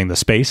finding the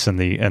space and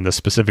the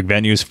specific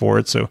venues for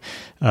it. So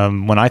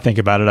when I think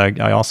about it,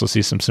 I also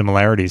see some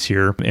similarities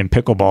here in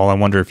pickleball. I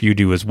wonder if you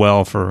do as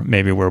well for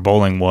maybe where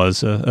bowling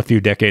was a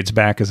few decades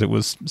back as it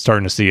was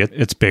starting to see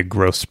its big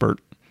growth spurt.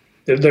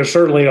 There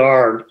certainly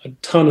are a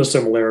ton of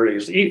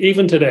similarities,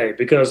 even today,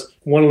 because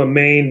one of the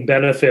main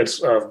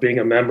benefits of being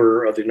a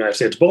member of the United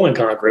States Bowling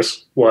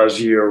Congress was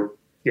you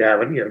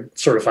have a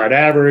certified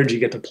average, you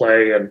get to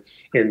play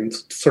in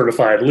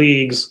certified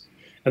leagues,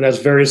 and that's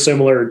very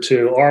similar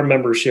to our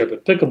membership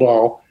at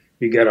pickleball.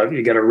 You get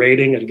a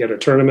rating and you get a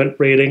tournament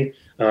rating,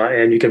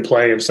 and you can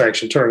play in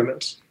sanctioned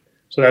tournaments.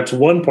 So that's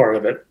one part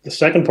of it. The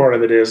second part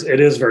of it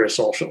is very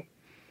social.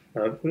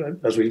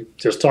 As we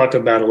just talked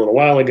about a little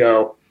while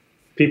ago,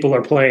 people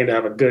are playing to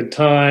have a good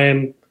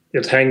time.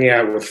 It's hanging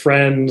out with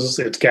friends.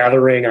 It's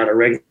gathering on a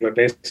regular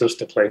basis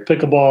to play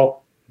pickleball.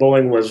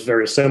 Bowling was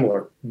very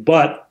similar.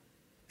 But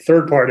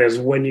third part is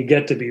when you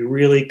get to be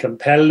really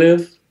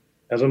competitive,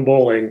 as in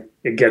bowling,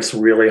 it gets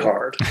really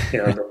hard.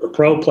 The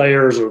pro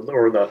players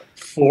or the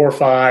 4-5,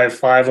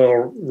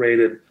 5-0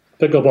 rated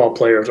pickleball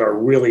players are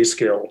really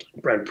skilled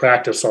and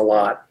practice a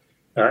lot.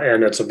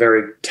 And it's a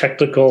very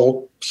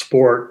technical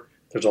sport.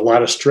 There's a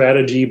lot of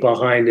strategy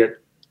behind it.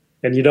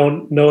 And you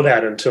don't know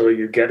that until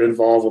you get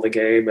involved with the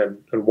game and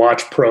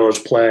watch pros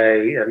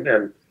play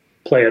and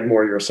play it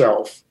more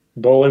yourself.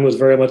 Bowling was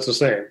very much the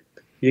same.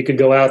 You could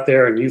go out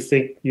there and you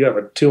think you have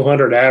a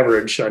 200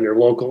 average on your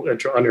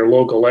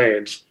local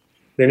lanes.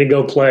 Then you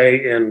go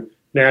play in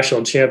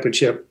national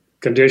championship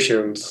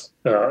conditions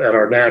at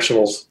our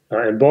nationals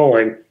in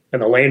bowling,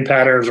 and the lane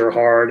patterns are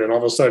hard, and all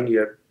of a sudden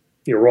you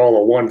roll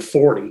a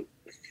 140,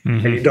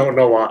 and you don't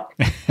know why,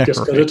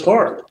 just because It's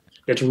hard.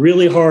 It's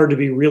really hard to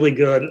be really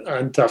good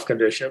on tough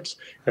conditions,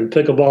 and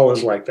pickleball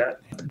is like that.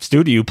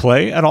 Stu, do you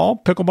play at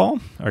all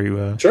pickleball? Are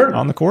you sure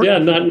on the court? Yeah,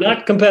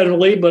 not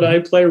competitively, but I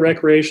play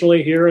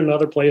recreationally here and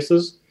other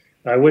places.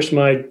 I wish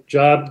my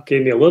job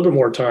gave me a little bit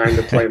more time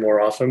to play more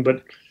often,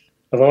 but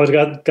I've always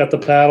got the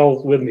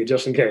paddle with me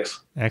just in case.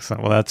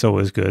 Excellent. Well, that's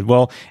always good.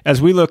 Well,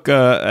 as we look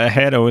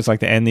ahead, I always like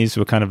to end these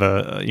with kind of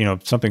a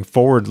something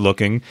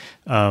forward-looking.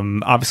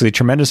 Obviously, a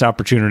tremendous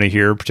opportunity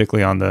here,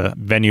 particularly on the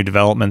venue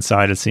development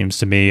side, it seems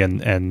to me,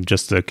 and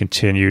just the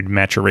continued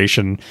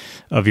maturation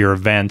of your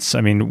events.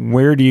 I mean,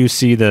 where do you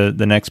see the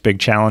next big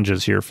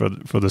challenges here for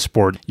the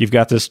sport? You've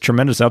got this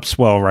tremendous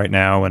upswell right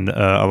now, and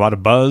a lot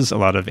of buzz, a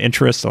lot of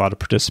interest, a lot of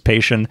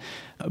participation.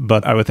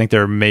 But I would think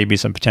there may be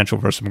some potential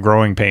for some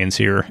growing pains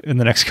here in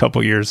the next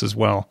couple of years as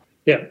well.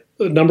 Yeah.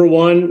 Number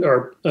one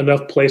are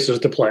enough places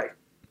to play.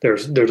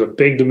 There's a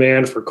big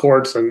demand for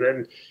courts,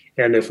 and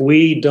if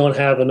we don't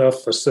have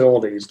enough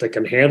facilities that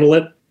can handle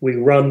it, we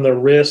run the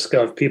risk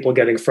of people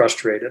getting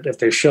frustrated. If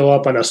they show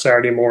up on a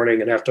Saturday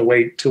morning and have to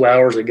wait 2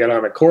 hours to get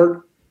on a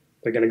court,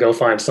 they're going to go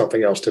find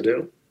something else to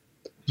do.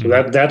 So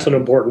that's an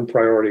important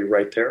priority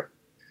right there.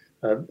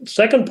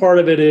 Second part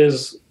of it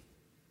is,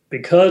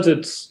 because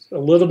it's a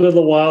little bit of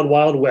the wild,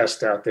 wild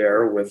west out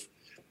there with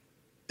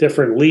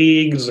different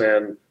leagues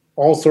and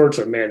all sorts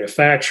of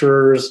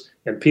manufacturers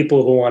and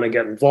people who want to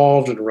get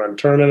involved and run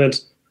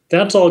tournaments,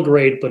 that's all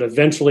great, but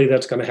eventually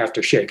that's going to have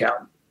to shake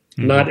out.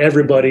 Not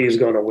everybody is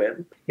going to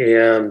win.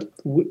 And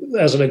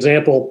as an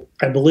example,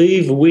 I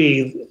believe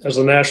we, as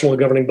a national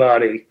governing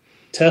body,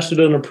 tested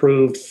and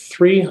approved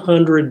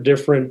 300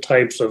 different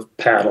types of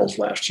paddles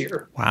last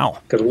year.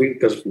 Wow.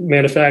 Because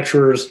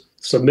manufacturers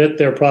submit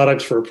their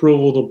products for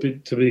approval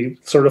to be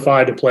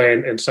certified to play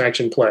in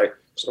sanctioned play.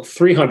 So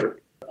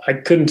 300. I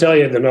couldn't tell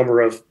you the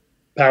number of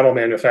paddle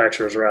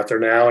manufacturers are out there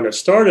now. And it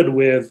started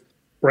with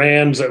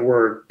brands that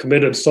were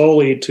committed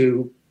solely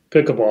to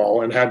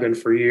pickleball and have been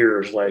for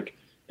years, like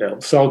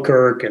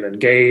Selkirk and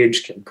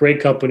Engage, and great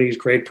companies,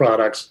 great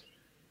products.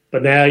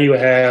 But now you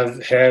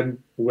have Head,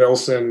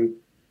 Wilson,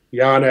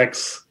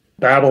 Yonex,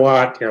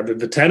 Babolat.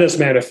 The tennis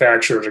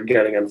manufacturers are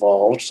getting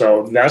involved.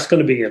 So that's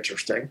going to be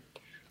interesting.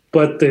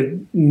 But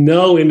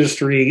no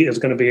industry is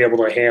going to be able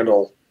to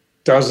handle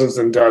dozens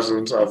and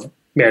dozens of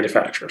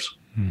manufacturers.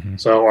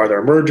 So are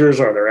there mergers?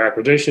 Are there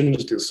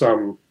acquisitions? Do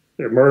some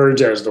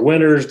emerge as the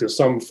winners? Do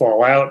some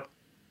fall out?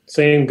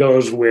 Same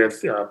goes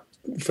with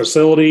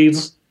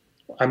facilities.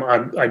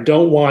 I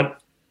don't want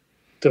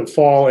to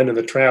fall into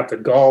the trap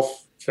that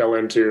golf fell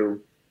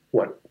into,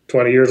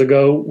 20 years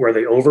ago, where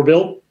they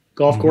overbuilt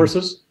golf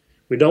courses.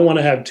 We don't want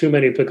to have too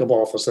many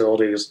pickleball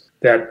facilities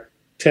that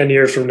 10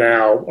 years from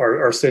now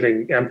are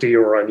sitting empty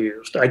or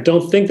unused. I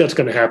don't think that's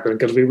going to happen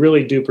because we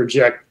really do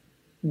project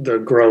the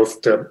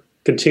growth to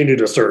continue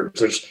to surge.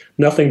 There's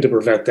nothing to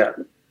prevent that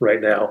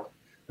right now.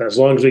 As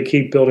long as we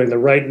keep building the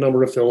right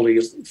number of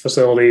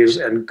facilities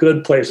and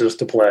good places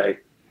to play,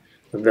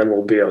 then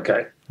we'll be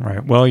okay.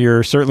 Right. Well,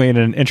 you're certainly in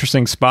an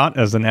interesting spot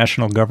as the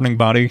national governing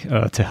body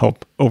to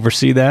help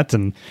oversee that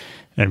and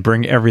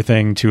bring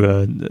everything to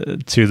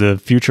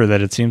the future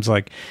that it seems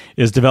like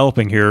is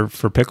developing here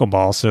for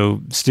pickleball. So,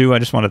 Stu, I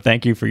just want to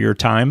thank you for your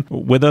time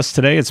with us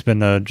today. It's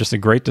been just a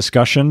great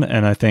discussion,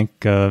 and I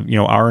think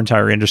our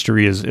entire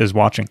industry is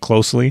watching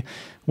closely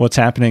what's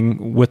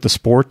happening with the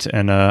sport,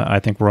 and I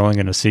think we're only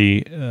going to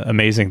see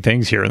amazing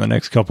things here in the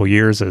next couple of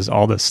years as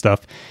all this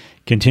stuff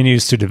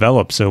continues to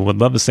develop. So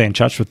would love to stay in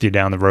touch with you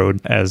down the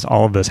road as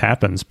all of this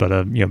happens.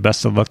 But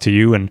best of luck to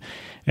you and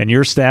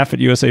your staff at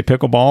USA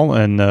Pickleball,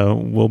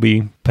 and we'll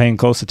be paying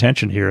close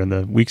attention here in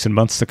the weeks and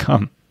months to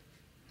come.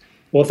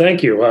 Well,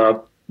 thank you.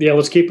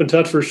 Let's keep in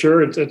touch for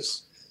sure.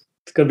 It's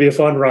going to be a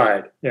fun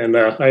ride, and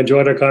I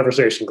enjoyed our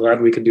conversation.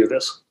 Glad we could do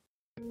this.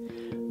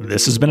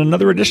 This has been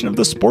another edition of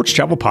the Sports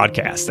Travel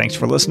Podcast. Thanks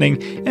for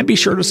listening, and be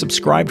sure to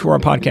subscribe to our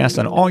podcast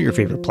on all your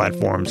favorite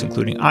platforms,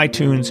 including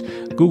iTunes,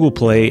 Google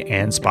Play,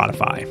 and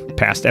Spotify.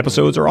 Past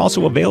episodes are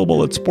also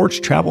available at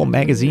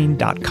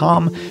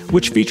sportstravelmagazine.com,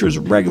 which features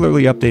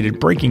regularly updated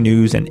breaking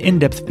news and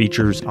in-depth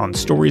features on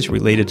stories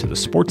related to the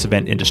sports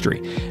event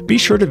industry. Be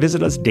sure to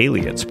visit us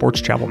daily at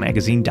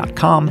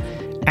sportstravelmagazine.com,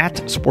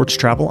 at Sports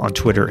Travel on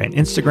Twitter and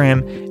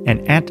Instagram,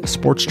 and at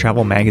Sports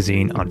Travel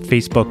Magazine on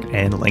Facebook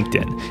and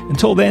LinkedIn.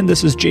 Until then,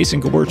 this is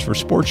Jason Gewirtz for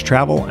Sports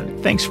Travel,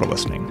 and thanks for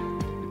listening.